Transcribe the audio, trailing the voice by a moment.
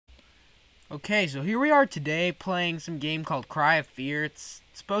Okay, so here we are today playing some game called Cry of Fear. It's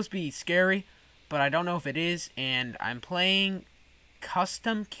supposed to be scary, but I don't know if it is, and I'm playing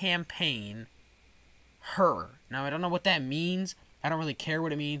Custom Campaign Her. Now, I don't know what that means. I don't really care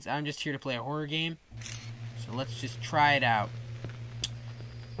what it means. I'm just here to play a horror game. So let's just try it out.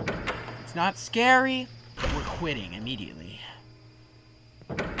 It's not scary. We're quitting immediately.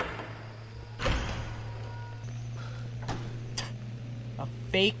 A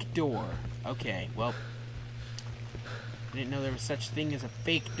fake door. Okay, well, I didn't know there was such thing as a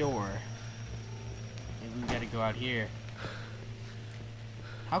fake door. Maybe we gotta go out here.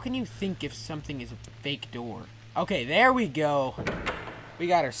 How can you think if something is a fake door? Okay, there we go. We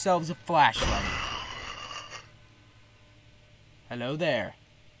got ourselves a flashlight. Hello there.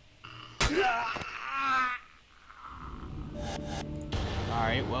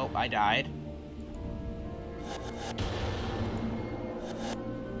 Alright, well, I died.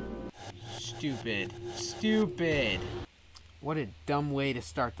 Stupid. Stupid. What a dumb way to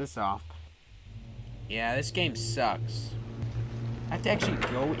start this off. Yeah, this game sucks. I have to actually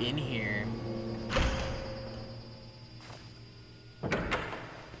go in here.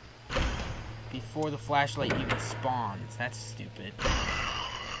 Before the flashlight even spawns. That's stupid.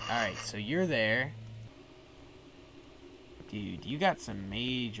 Alright, so you're there. Dude, you got some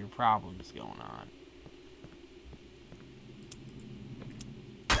major problems going on.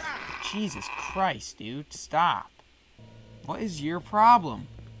 Jesus Christ, dude. Stop. What is your problem,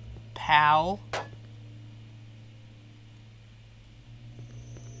 pal?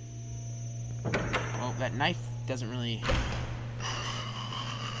 Well, that knife doesn't really...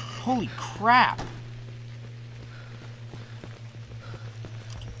 Holy crap.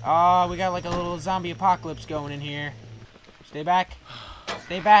 Oh, we got like a little zombie apocalypse going in here. Stay back.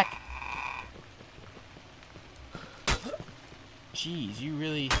 Stay back. Jeez, you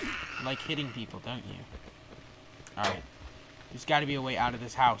really like hitting people, don't you? Alright. There's got to be a way out of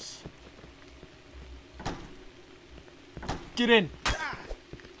this house. Get in!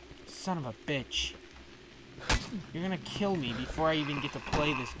 Son of a bitch. You're gonna kill me before I even get to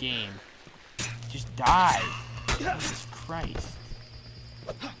play this game. Just die. Jesus Christ.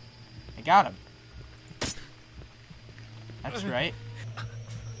 I got him. That's right.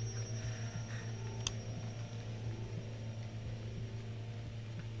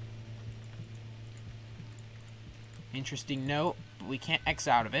 Interesting note, but we can't X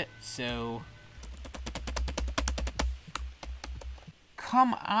out of it, so...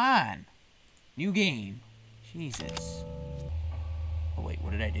 Come on! New game. Jesus. Oh wait,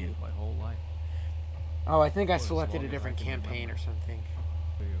 what did I do? My whole life. Oh, I think I selected a different campaign or something.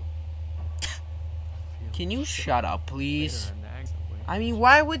 Can you shut up, please? I mean,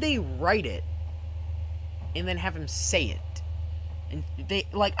 why would they write it and then have him say it? And they,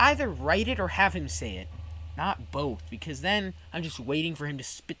 like, either write it or have him say it. Not both, because then I'm just waiting for him to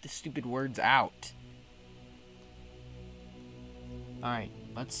spit the stupid words out. Alright,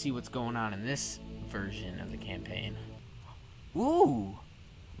 let's see what's going on in this version of the campaign. Ooh!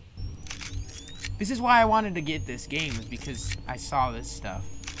 This is why I wanted to get this game, was because I saw this stuff.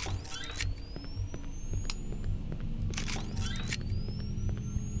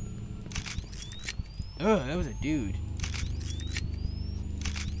 Ugh, that was a dude.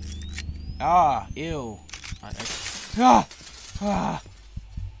 Ah, ew. Ah!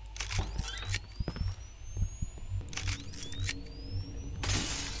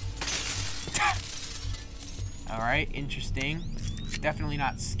 Alright, interesting. Definitely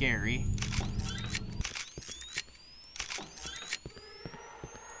not scary.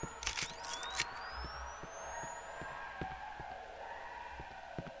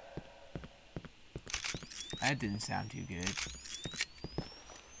 That didn't sound too good.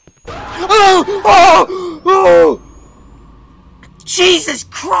 Oh! Oh! Oh! Jesus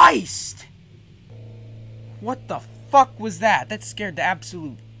Christ! What the fuck was that? That scared the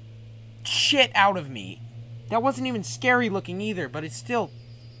absolute shit out of me. That wasn't even scary looking either, but it still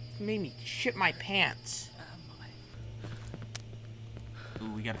made me shit my pants.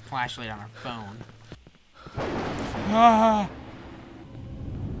 Ooh, we got a flashlight on our phone. Ah!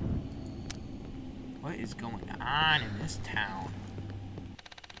 What is going on in this town?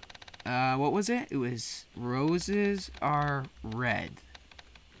 What was it? It was roses are red.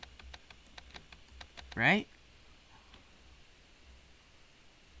 Right?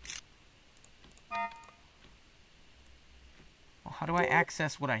 Well, how do I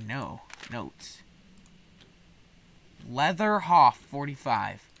access what I know? Notes. Leatherhoff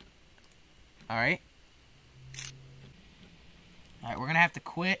 45. Alright. Alright, we're gonna have to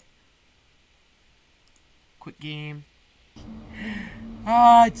quit. Quit game.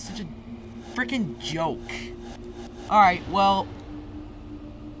 Ah, it's such a freaking joke. Alright, well...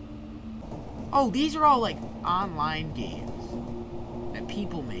 Oh, these are all, like, online games that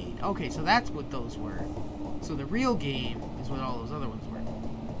people made. Okay, so that's what those were. So the real game is what all those other ones were.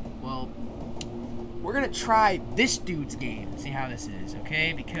 Well, we're gonna try this dude's game, see how this is,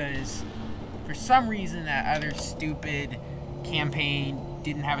 okay? Because for some reason that other stupid campaign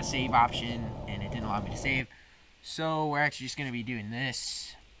didn't have a save option, and it didn't allow me to save. So we're actually just gonna be doing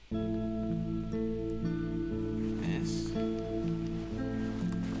this.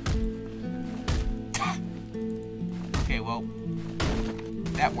 Okay, well,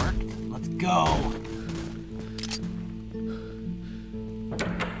 that worked. Let's go.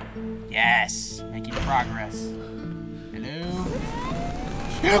 Yes, making progress. Hello.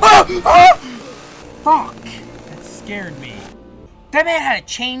 Fuck! That scared me. That man had a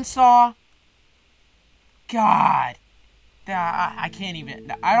chainsaw. God. I can't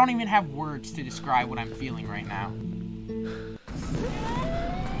even. I don't even have words to describe what I'm feeling right now.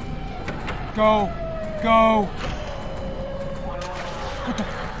 Go. Go.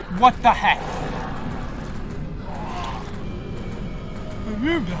 What the heck?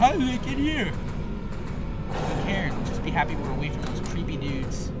 How did I get here? Who cares? Just be happy we're away from those creepy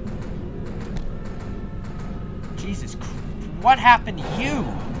dudes. Jesus Christ. What happened to you,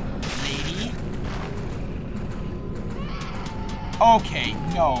 lady? Okay,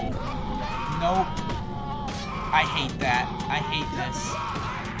 no. Nope. I hate that. I hate this.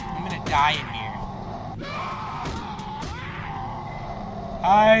 I'm gonna die in here.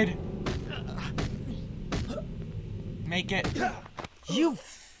 Hide. Make it. You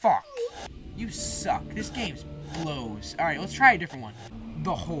fuck. You suck. This game blows. Alright, let's try a different one.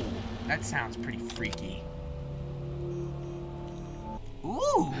 The Hole. That sounds pretty freaky.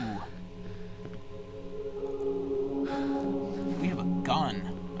 Ooh. We have a gun.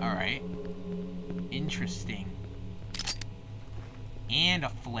 Alright. Interesting. And a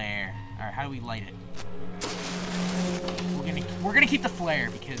flare. Alright, how do we light it? We're gonna keep the flare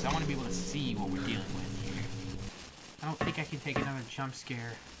because I want to be able to see what we're dealing with here. I don't think I can take another jump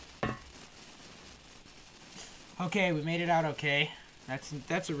scare. Okay, we made it out okay.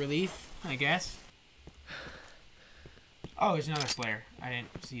 That's a relief, I guess. Oh, there's another flare. I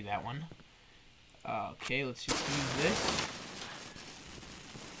didn't see that one. Okay, let's just use this.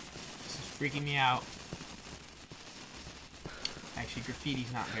 This is freaking me out. Actually,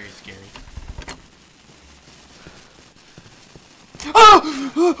 graffiti's not very scary.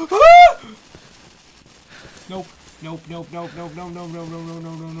 Nope. Nope. Nope. Nope. Nope. Nope. Nope. Nope. Nope. Nope. Nope. Nope.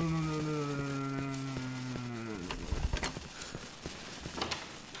 Nope.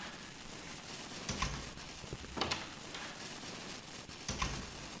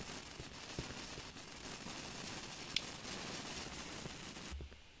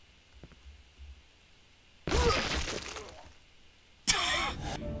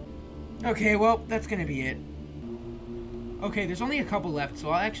 Okay, well, that's gonna be it. Okay, there's only a couple left, so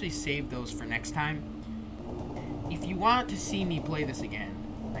I'll actually save those for next time. If you want to see me play this again,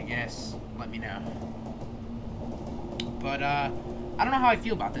 I guess, let me know. But, I don't know how I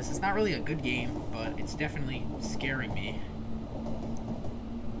feel about this. It's not really a good game, but it's definitely scaring me.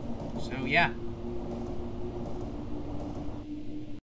 So, yeah.